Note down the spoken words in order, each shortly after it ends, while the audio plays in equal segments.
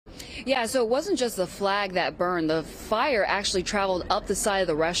Yeah, so it wasn't just the flag that burned. The fire actually traveled up the side of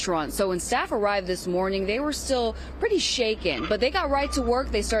the restaurant. So when staff arrived this morning, they were still pretty shaken, but they got right to work.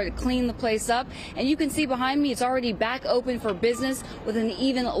 They started cleaning the place up, and you can see behind me it's already back open for business with an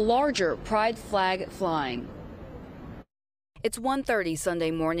even larger pride flag flying. It's 1:30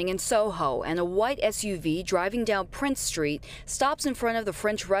 Sunday morning in SoHo, and a white SUV driving down Prince Street stops in front of the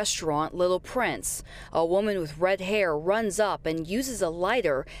French restaurant Little Prince. A woman with red hair runs up and uses a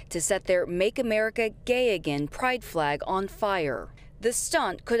lighter to set their Make America Gay Again pride flag on fire. The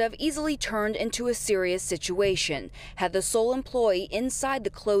stunt could have easily turned into a serious situation had the sole employee inside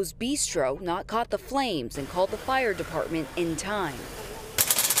the closed bistro not caught the flames and called the fire department in time.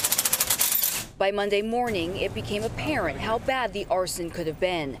 By Monday morning, it became apparent how bad the arson could have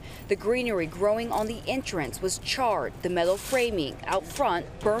been. The greenery growing on the entrance was charred, the metal framing out front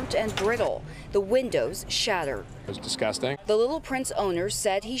burnt and brittle, the windows shattered. It was disgusting. The Little Prince owner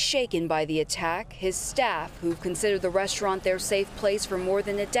said he's shaken by the attack. His staff, who've considered the restaurant their safe place for more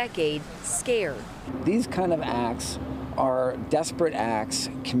than a decade, scared. These kind of acts are desperate acts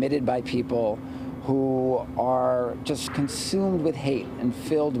committed by people who are just consumed with hate and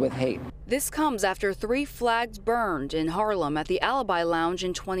filled with hate. This comes after 3 flags burned in Harlem at the Alibi Lounge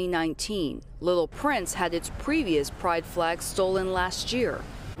in 2019. Little Prince had its previous pride flag stolen last year.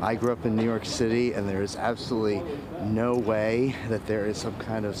 I grew up in New York City, and there is absolutely no way that there is some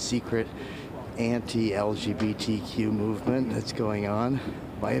kind of secret anti-LGBTQ movement that's going on.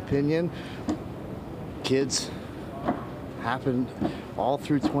 In my opinion, kids happened all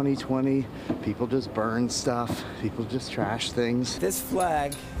through 2020. People just burn stuff. People just trash things. This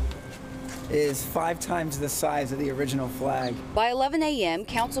flag is 5 times the size of the original flag. By 11 a.m.,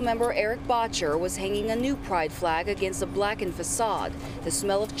 Councilmember Eric Botcher was hanging a new pride flag against a blackened facade, the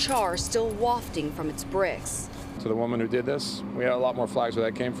smell of char still wafting from its bricks. To the woman who did this, we had a lot more flags where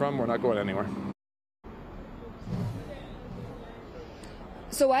that came from. We're not going anywhere.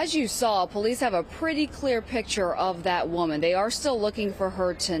 So as you saw, police have a pretty clear picture of that woman. They are still looking for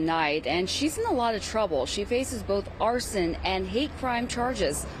her tonight, and she's in a lot of trouble. She faces both arson and hate crime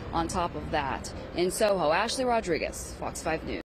charges on top of that. In SoHo, Ashley Rodriguez, Fox 5 News.